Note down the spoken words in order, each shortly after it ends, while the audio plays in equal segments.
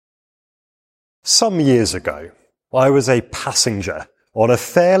Some years ago, I was a passenger on a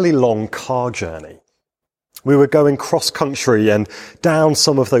fairly long car journey. We were going cross-country and down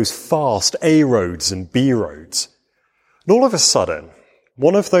some of those fast A roads and B roads. And all of a sudden,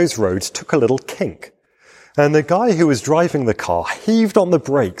 one of those roads took a little kink, and the guy who was driving the car heaved on the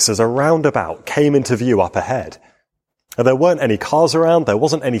brakes as a roundabout came into view up ahead. And there weren't any cars around, there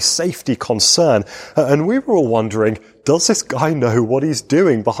wasn't any safety concern, and we were all wondering, does this guy know what he's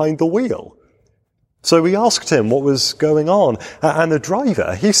doing behind the wheel? So we asked him what was going on, and the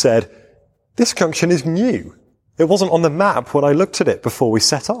driver, he said, "This junction is new. It wasn't on the map when I looked at it before we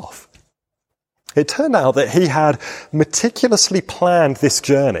set off." It turned out that he had meticulously planned this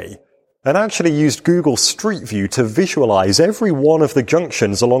journey and actually used Google Street View to visualize every one of the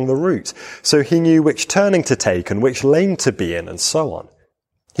junctions along the route, so he knew which turning to take and which lane to be in and so on.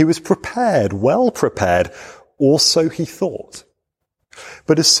 He was prepared, well prepared, or so he thought.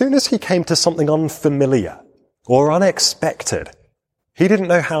 But as soon as he came to something unfamiliar or unexpected, he didn't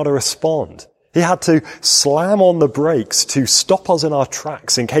know how to respond. He had to slam on the brakes to stop us in our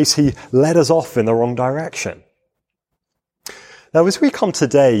tracks in case he led us off in the wrong direction. Now, as we come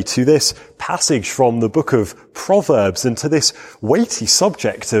today to this passage from the book of Proverbs and to this weighty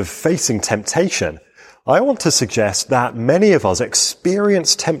subject of facing temptation, I want to suggest that many of us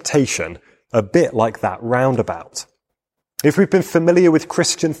experience temptation a bit like that roundabout. If we've been familiar with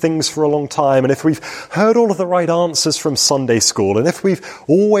Christian things for a long time, and if we've heard all of the right answers from Sunday school, and if we've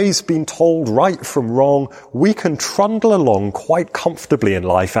always been told right from wrong, we can trundle along quite comfortably in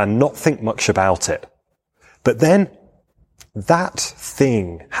life and not think much about it. But then, that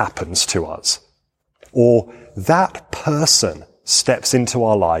thing happens to us. Or that person steps into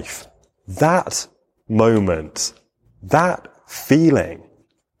our life. That moment. That feeling.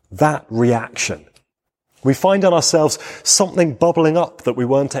 That reaction. We find in ourselves something bubbling up that we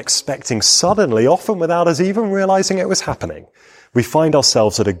weren't expecting suddenly, often without us even realizing it was happening. We find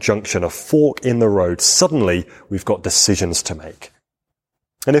ourselves at a junction, a fork in the road. Suddenly, we've got decisions to make.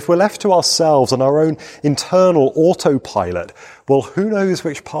 And if we're left to ourselves and our own internal autopilot, well, who knows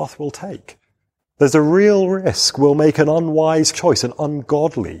which path we'll take? There's a real risk we'll make an unwise choice, an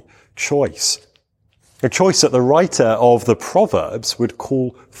ungodly choice. A choice that the writer of the Proverbs would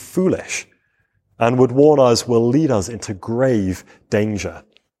call foolish, and would warn us will lead us into grave danger.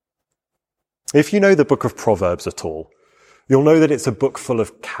 If you know the book of Proverbs at all, you'll know that it's a book full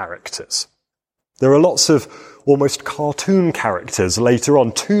of characters. There are lots of almost cartoon characters later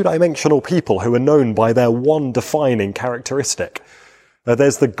on, two-dimensional people who are known by their one defining characteristic.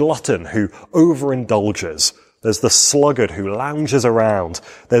 There's the glutton who overindulges. There's the sluggard who lounges around.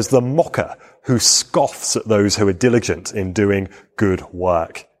 There's the mocker who scoffs at those who are diligent in doing good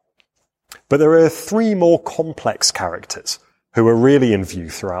work. But there are three more complex characters who are really in view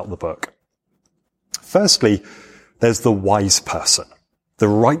throughout the book. Firstly, there's the wise person, the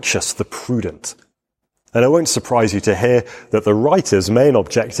righteous, the prudent. And it won't surprise you to hear that the writer's main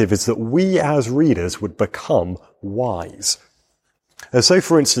objective is that we as readers would become wise. And so,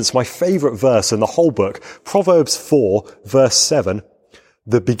 for instance, my favorite verse in the whole book, Proverbs 4, verse 7,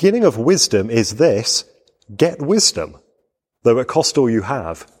 "The beginning of wisdom is this, get wisdom, though it cost all you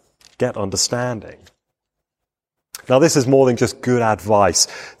have. Get understanding." Now, this is more than just good advice.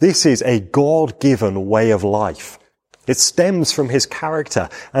 This is a God-given way of life. It stems from his character,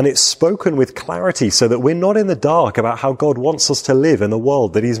 and it's spoken with clarity so that we're not in the dark about how God wants us to live in the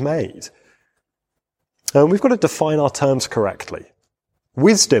world that he's made. And we've got to define our terms correctly.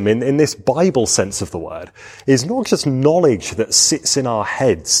 Wisdom, in this Bible sense of the word, is not just knowledge that sits in our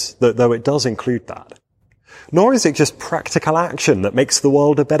heads, though it does include that. Nor is it just practical action that makes the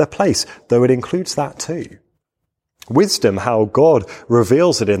world a better place, though it includes that too. Wisdom, how God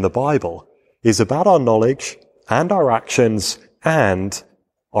reveals it in the Bible, is about our knowledge and our actions and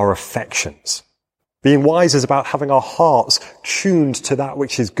our affections. Being wise is about having our hearts tuned to that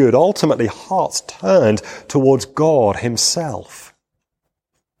which is good, ultimately hearts turned towards God himself.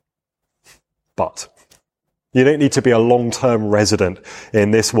 But you don't need to be a long-term resident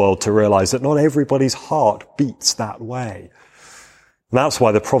in this world to realize that not everybody's heart beats that way. And that's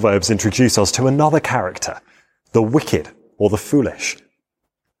why the Proverbs introduce us to another character, the wicked or the foolish.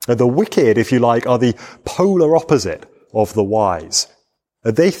 And the wicked, if you like, are the polar opposite of the wise.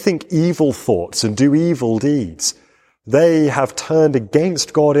 They think evil thoughts and do evil deeds. They have turned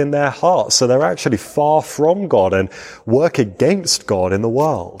against God in their hearts, so they're actually far from God and work against God in the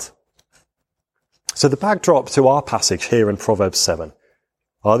world. So the backdrop to our passage here in Proverbs 7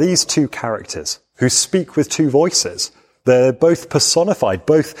 are these two characters who speak with two voices. They're both personified,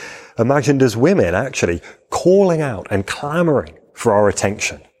 both imagined as women, actually, calling out and clamoring for our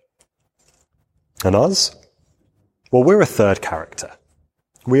attention. And us? Well, we're a third character.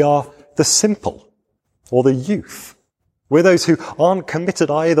 We are the simple, or the youth. We're those who aren't committed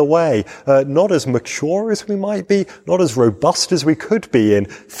either way, not as mature as we might be, not as robust as we could be in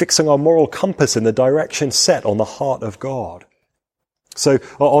fixing our moral compass in the direction set on the heart of God. So,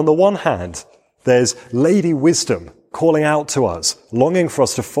 on the one hand, there's Lady Wisdom calling out to us, longing for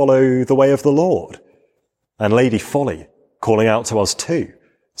us to follow the way of the Lord. And Lady Folly calling out to us too,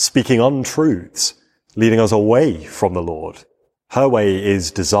 speaking untruths, leading us away from the Lord. Her way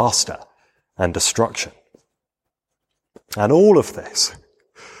is disaster and destruction. And all of this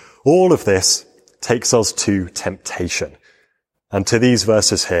takes us to temptation, and to these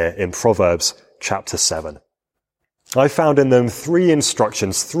verses here in Proverbs chapter 7. I found in them 3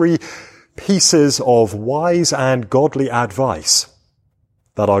 instructions, 3 pieces of wise and godly advice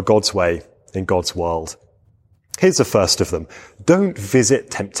that are God's way in God's world. Here's the first of them. Don't visit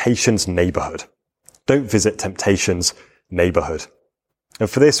temptation's neighborhood. Don't visit temptation's neighborhood. And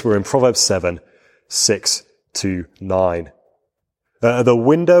for this, we're in Proverbs 7, 6 to 9. At the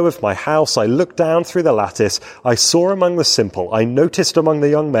window of my house, I looked down through the lattice. I saw among the simple, I noticed among the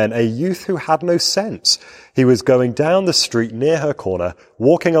young men, a youth who had no sense. He was going down the street near her corner,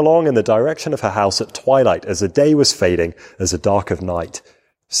 walking along in the direction of her house at twilight as the day was fading, as the dark of night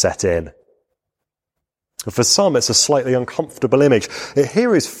set in. For some, it's a slightly uncomfortable image.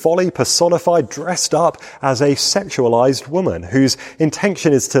 Here is folly personified, dressed up as a sexualized woman whose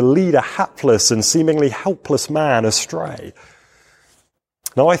intention is to lead a hapless and seemingly helpless man astray.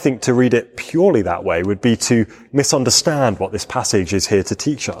 Now, I think to read it purely that way would be to misunderstand what this passage is here to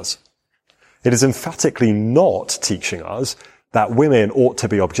teach us. It is emphatically not teaching us that women ought to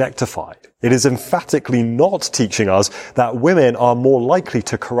be objectified. It is emphatically not teaching us that women are more likely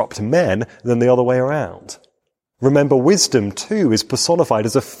to corrupt men than the other way around. Remember, wisdom, too, is personified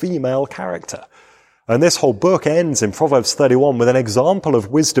as a female character. And this whole book ends in Proverbs 31 with an example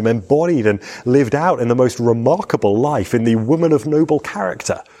of wisdom embodied and lived out in the most remarkable life in the woman of noble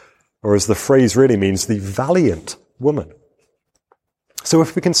character, or as the phrase really means, the valiant woman. So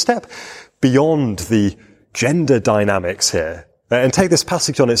if we can step beyond the gender dynamics here and take this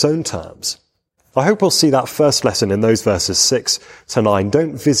passage on its own terms, I hope we'll see that first lesson in those verses 6 to 9.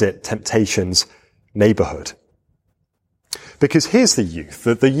 Don't visit temptation's neighborhood. Because here's the youth,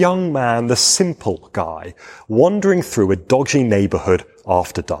 the young man, the simple guy, wandering through a dodgy neighborhood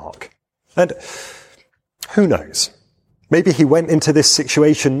after dark. And who knows? Maybe he went into this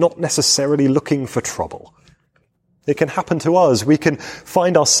situation not necessarily looking for trouble. It can happen to us. We can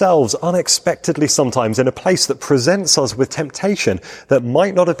find ourselves unexpectedly sometimes in a place that presents us with temptation that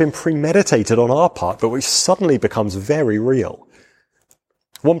might not have been premeditated on our part, but which suddenly becomes very real.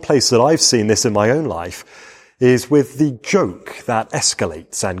 One place that I've seen this in my own life is with the joke that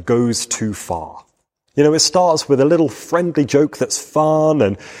escalates and goes too far. You know, it starts with a little friendly joke that's fun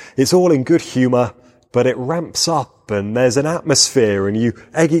and it's all in good humor, but it ramps up and there's an atmosphere and you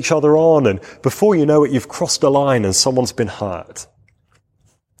egg each other on, and before you know it, you've crossed a line and someone's been hurt.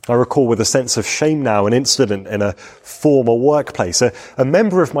 I recall with a sense of shame now an incident in a former workplace. A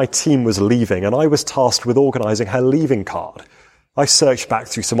member of my team was leaving and I was tasked with organizing her leaving card. I searched back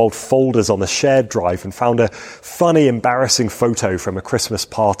through some old folders on the shared drive and found a funny, embarrassing photo from a Christmas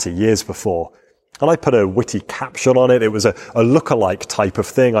party years before. And I put a witty caption on it. It was a look-alike type of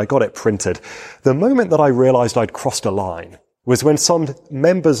thing. I got it printed. The moment that I realized I'd crossed a line was when some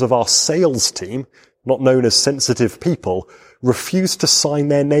members of our sales team, not known as sensitive people, refused to sign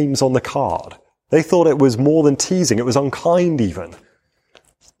their names on the card. They thought it was more than teasing. It was unkind even.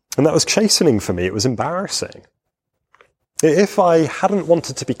 And that was chastening for me. It was embarrassing. If I hadn't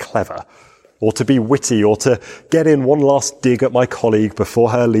wanted to be clever, or to be witty, or to get in one last dig at my colleague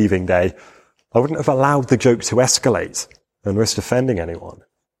before her leaving day, I wouldn't have allowed the joke to escalate and risk offending anyone.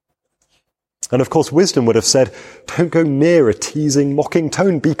 And of course, wisdom would have said, don't go near a teasing, mocking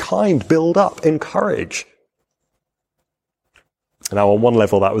tone. Be kind, build up, encourage. Now, on one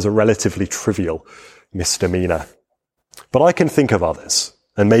level, that was a relatively trivial misdemeanor. But I can think of others,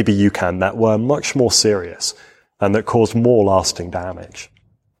 and maybe you can, that were much more serious and that caused more lasting damage.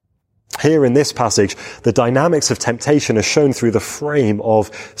 Here in this passage, the dynamics of temptation are shown through the frame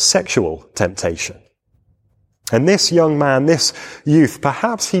of sexual temptation. And this young man, this youth,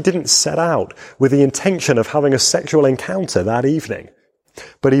 perhaps he didn't set out with the intention of having a sexual encounter that evening,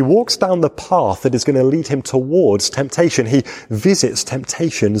 but he walks down the path that is going to lead him towards temptation. He visits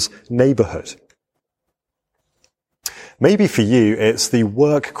temptation's neighborhood. Maybe for you, it's the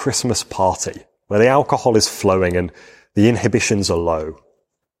work Christmas party, where the alcohol is flowing and the inhibitions are low.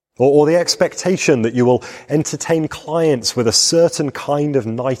 Or the expectation that you will entertain clients with a certain kind of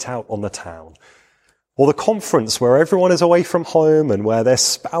night out on the town. or the conference where everyone is away from home and where their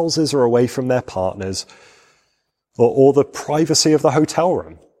spouses are away from their partners, or the privacy of the hotel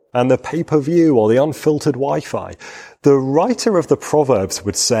room and the pay-per-view or the unfiltered Wi-Fi. The writer of the Proverbs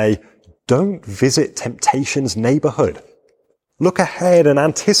would say, don't visit temptation's neighborhood. Look ahead and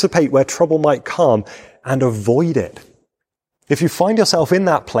anticipate where trouble might come and avoid it. If you find yourself in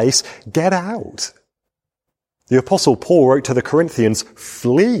that place, get out. The Apostle Paul wrote to the Corinthians,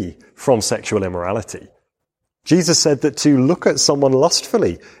 flee from sexual immorality. Jesus said that to look at someone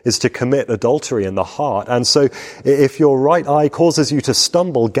lustfully is to commit adultery in the heart. And so if your right eye causes you to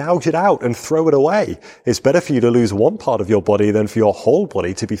stumble, gouge it out and throw it away. It's better for you to lose one part of your body than for your whole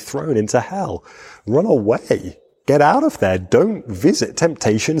body to be thrown into hell. Run away. Get out of there. Don't visit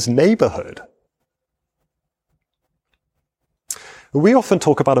temptation's neighborhood. We often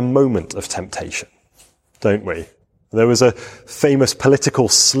talk about a moment of temptation, don't we? There was a famous political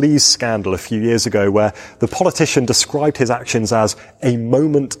sleaze scandal a few years ago where the politician described his actions as a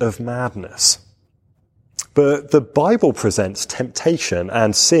moment of madness. But the Bible presents temptation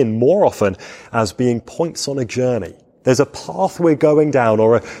and sin more often as being points on a journey. There's a path we're going down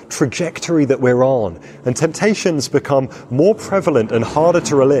or a trajectory that we're on, and temptations become more prevalent and harder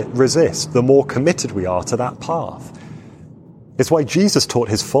to resist the more committed we are to that path. It's why Jesus taught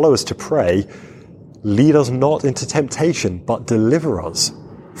his followers to pray, lead us not into temptation, but deliver us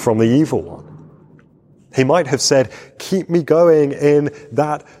from the evil one. He might have said, keep me going in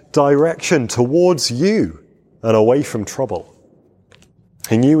that direction towards you and away from trouble.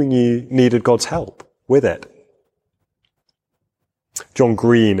 He knew you needed God's help with it. John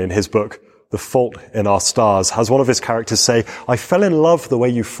Green, in his book, The Fault in Our Stars, has one of his characters say, I fell in love the way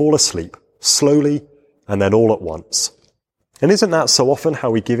you fall asleep, slowly and then all at once. And isn't that so often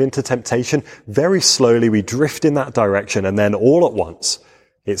how we give in to temptation? Very slowly we drift in that direction and then all at once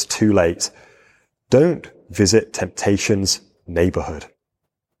it's too late. Don't visit temptation's neighborhood.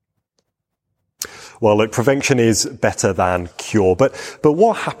 Well, look, prevention is better than cure, but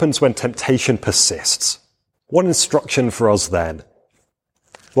what happens when temptation persists? What instruction for us then?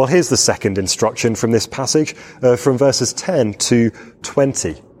 Well, here's the second instruction from this passage, from verses 10 to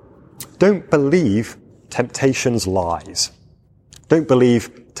 20. Don't believe temptation's lies. Don't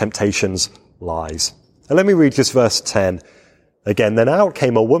believe temptation's lies. And let me read just verse 10 again. Then out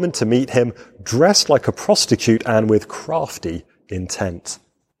came a woman to meet him, dressed like a prostitute and with crafty intent.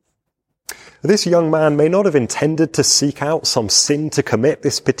 This young man may not have intended to seek out some sin to commit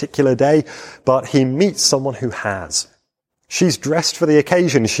this particular day, but he meets someone who has. She's dressed for the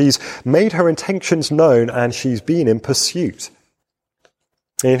occasion, she's made her intentions known, and she's been in pursuit.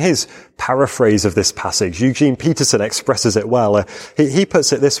 In his paraphrase of this passage, Eugene Peterson expresses it well. He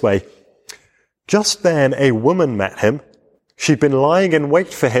puts it this way, just then a woman met him. She'd been lying in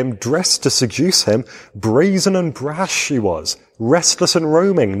wait for him, dressed to seduce him. Brazen and brash she was, restless and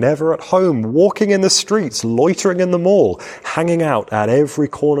roaming, never at home, walking in the streets, loitering in the mall, hanging out at every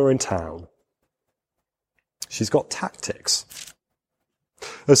corner in town. She's got tactics.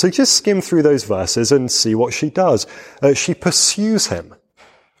 So just skim through those verses and see what she does. She pursues him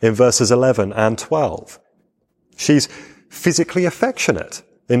in verses 11 and 12. She's physically affectionate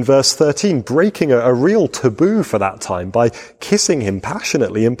in verse 13, breaking a real taboo for that time by kissing him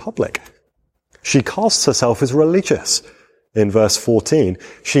passionately in public. She casts herself as religious in verse 14.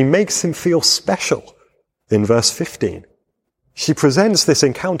 She makes him feel special in verse 15. She presents this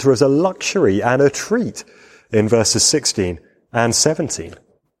encounter as a luxury and a treat in verses 16 and 17.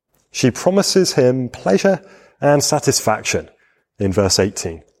 She promises him pleasure and satisfaction in verse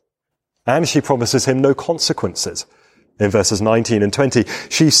 18. And she promises him no consequences in verses 19 and 20.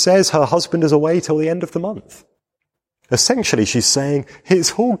 She says her husband is away till the end of the month. Essentially, she's saying,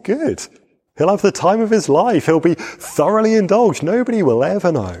 it's all good. He'll have the time of his life. He'll be thoroughly indulged. Nobody will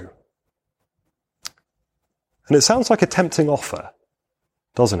ever know. And it sounds like a tempting offer,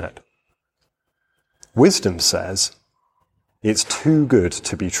 doesn't it? Wisdom says it's too good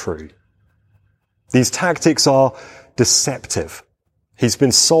to be true. These tactics are deceptive. He's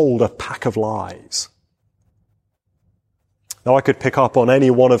been sold a pack of lies. Now, I could pick up on any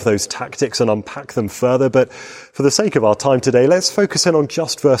one of those tactics and unpack them further, but for the sake of our time today, let's focus in on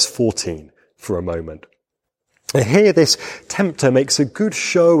just verse 14 for a moment. Here, this tempter makes a good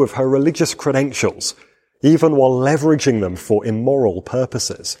show of her religious credentials, even while leveraging them for immoral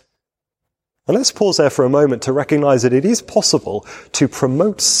purposes. And let's pause there for a moment to recognize that it is possible to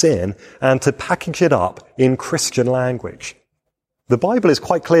promote sin and to package it up in Christian language. The Bible is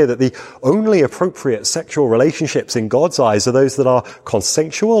quite clear that the only appropriate sexual relationships in God's eyes are those that are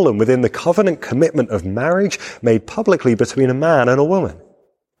consensual and within the covenant commitment of marriage made publicly between a man and a woman.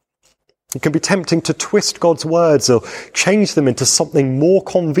 It can be tempting to twist God's words or change them into something more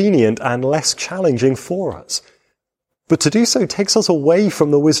convenient and less challenging for us. But to do so takes us away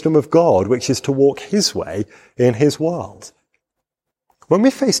from the wisdom of God, which is to walk his way in his world. When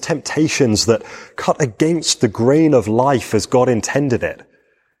we face temptations that cut against the grain of life as God intended it,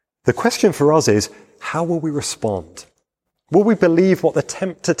 the question for us is, how will we respond? Will we believe what the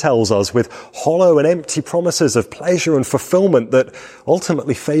tempter tells us with hollow and empty promises of pleasure and fulfillment that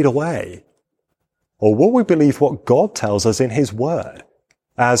ultimately fade away? Or will we believe what God tells us in his word,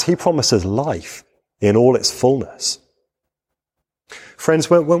 as he promises life in all its fullness? Friends,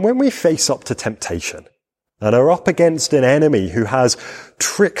 when we face up to temptation and are up against an enemy who has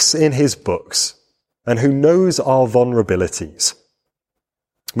tricks in his books and who knows our vulnerabilities,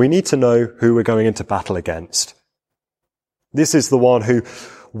 we need to know who we're going into battle against. This is the one who,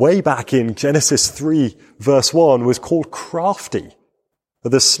 way back in Genesis 3, verse 1, was called crafty.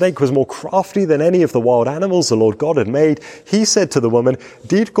 The snake was more crafty than any of the wild animals the Lord God had made. He said to the woman,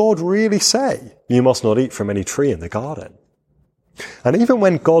 "Did God really say, you must not eat from any tree in the garden?" And even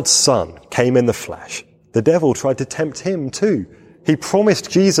when God's Son came in the flesh, the devil tried to tempt him too. He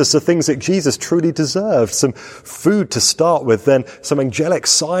promised Jesus the things that Jesus truly deserved, some food to start with, then some angelic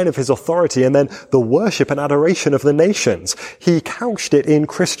sign of his authority, and then the worship and adoration of the nations. He couched it in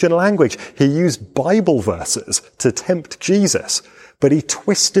Christian language. He used Bible verses to tempt Jesus, but he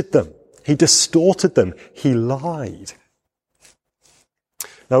twisted them. He distorted them. He lied.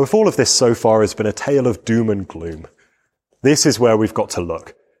 Now, if all of this so far has been a tale of doom and gloom, this is where we've got to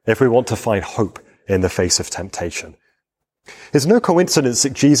look if we want to find hope in the face of temptation. It's no coincidence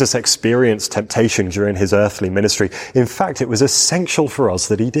that Jesus experienced temptation during his earthly ministry. In fact, it was essential for us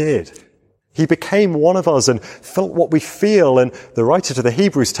that he did. He became one of us and felt what we feel, and the writer to the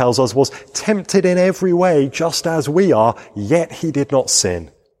Hebrews tells us was tempted in every way just as we are, yet he did not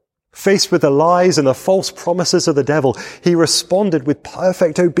sin. Faced with the lies and the false promises of the devil, he responded with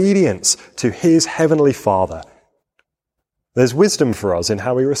perfect obedience to his heavenly Father. There's wisdom for us in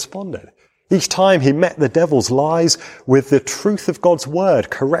how he responded. Each time he met the devil's lies with the truth of God's word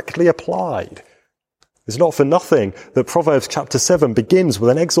correctly applied. It's not for nothing that Proverbs chapter 7 begins with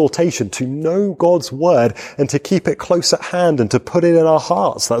an exhortation to know God's word and to keep it close at hand and to put it in our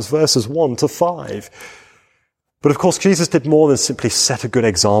hearts. That's verses 1 to 5. But of course, Jesus did more than simply set a good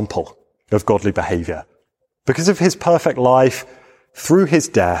example of godly behavior. Because of his perfect life, through his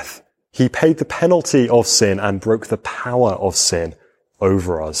death, he paid the penalty of sin and broke the power of sin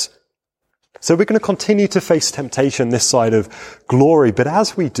over us. So we're going to continue to face temptation this side of glory, but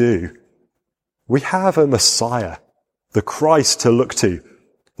as we do, we have a Messiah, the Christ to look to,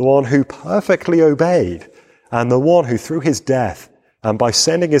 the one who perfectly obeyed, and the one who through his death and by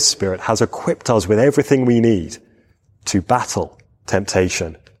sending his Spirit has equipped us with everything we need to battle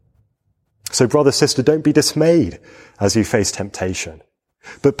temptation. So brother, sister, don't be dismayed as you face temptation.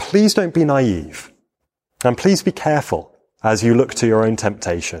 But please don't be naive. And please be careful as you look to your own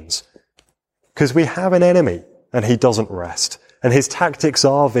temptations. Because we have an enemy, and he doesn't rest. And his tactics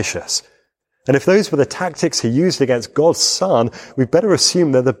are vicious. And if those were the tactics he used against God's Son, we better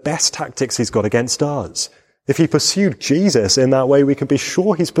assume they're the best tactics he's got against us. If he pursued Jesus in that way, we can be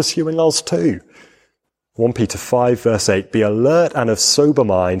sure he's pursuing us too. 1 Peter 5 verse 8, "Be alert and of sober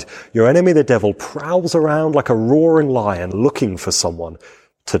mind. Your enemy the devil prowls around like a roaring lion looking for someone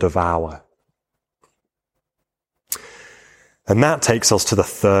to devour." And that takes us to the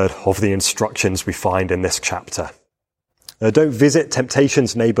third of the instructions we find in this chapter. Don't visit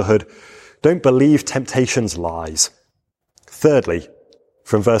temptation's neighborhood. Don't believe temptation's lies. Thirdly,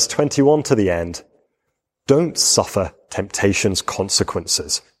 from verse 21 to the end, don't suffer temptation's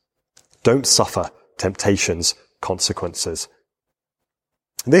consequences. Don't suffer temptation's consequences.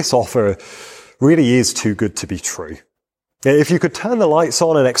 This offer really is too good to be true. If you could turn the lights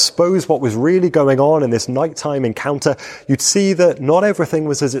on and expose what was really going on in this nighttime encounter, you'd see that not everything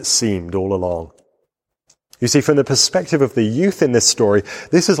was as it seemed all along. You see, from the perspective of the youth in this story,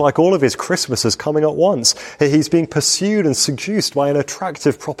 this is like all of his Christmases coming at once. He's being pursued and seduced by an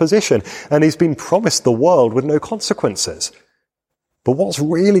attractive proposition, and he's been promised the world with no consequences. But what's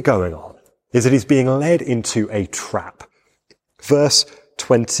really going on is that he's being led into a trap. Verse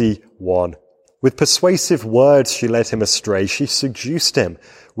 21. "With persuasive words she led him astray. She seduced him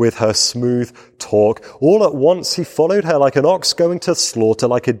with her smooth talk. All at once he followed her like an ox going to slaughter,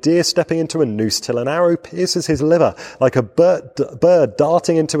 like a deer stepping into a noose, till an arrow pierces his liver, like a bird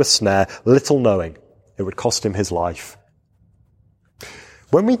darting into a snare, little knowing it would cost him his life."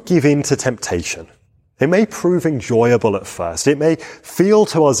 When we give in to temptation, it may prove enjoyable at first. It may feel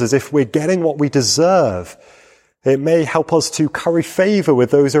to us as if we're getting what we deserve. It may help us to curry favor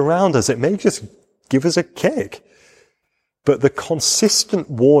with those around us. It may just give us a kick. But the consistent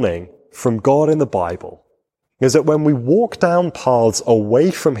warning from God in the Bible is that when we walk down paths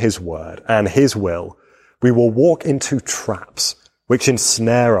away from his word and his will, we will walk into traps which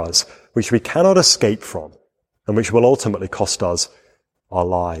ensnare us, which we cannot escape from, and which will ultimately cost us our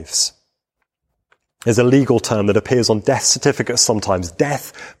lives. There's a legal term that appears on death certificates sometimes,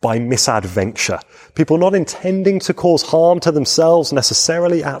 death by misadventure. People not intending to cause harm to themselves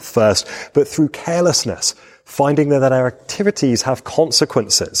necessarily at first, but through carelessness, finding that their activities have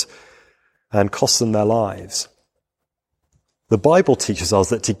consequences and cost them their lives. The Bible teaches us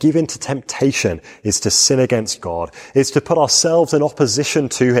that to give in to temptation is to sin against God. It's to put ourselves in opposition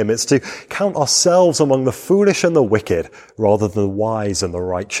to him. It's to count ourselves among the foolish and the wicked rather than the wise and the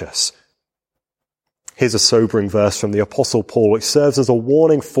righteous. Here's a sobering verse from the Apostle Paul, which serves as a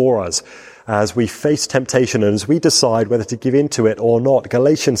warning for us as we face temptation and as we decide whether to give in to it or not.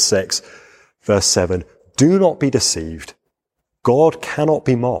 Galatians 6, verse 7, "Do not be deceived. God cannot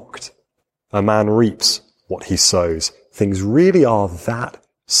be mocked. A man reaps what he sows." Things really are that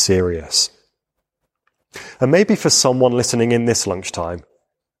serious. And maybe for someone listening in this lunchtime,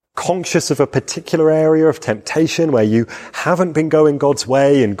 conscious of a particular area of temptation where you haven't been going God's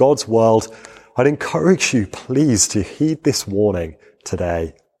way in God's world, I'd encourage you, please, to heed this warning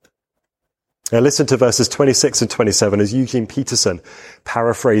today. Now listen to verses 26 and 27 as Eugene Peterson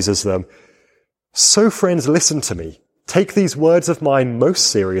paraphrases them. "So friends, listen to me. Take these words of mine most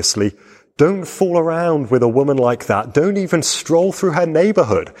seriously. Don't fool around with a woman like that. Don't even stroll through her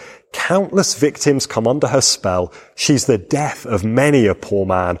neighborhood. Countless victims come under her spell. She's the death of many a poor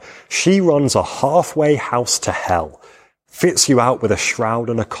man. She runs a halfway house to hell. Fits you out with a shroud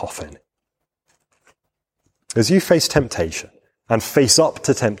and a coffin." As you face temptation and face up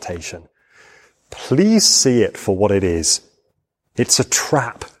to temptation, please see it for what it is. It's a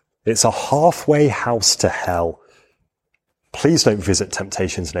trap. It's a halfway house to hell. Please don't visit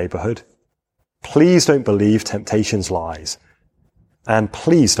temptation's neighborhood. Please don't believe temptation's lies. And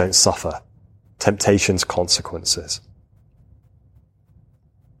please don't suffer temptation's consequences.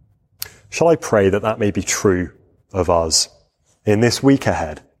 Shall I pray that that may be true of us in this week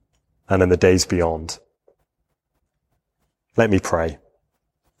ahead and in the days beyond? Let me pray.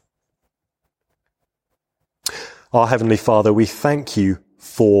 Our Heavenly Father, we thank you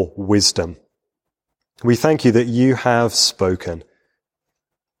for wisdom. We thank you that you have spoken.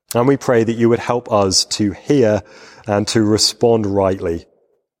 And we pray that you would help us to hear and to respond rightly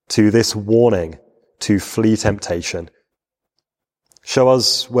to this warning to flee temptation. Show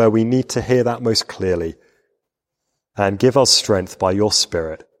us where we need to hear that most clearly, and give us strength by your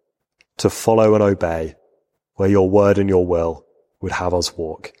Spirit to follow and obey where your word and your will would have us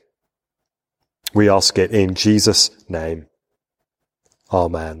walk. We ask it in Jesus' name.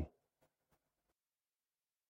 Amen.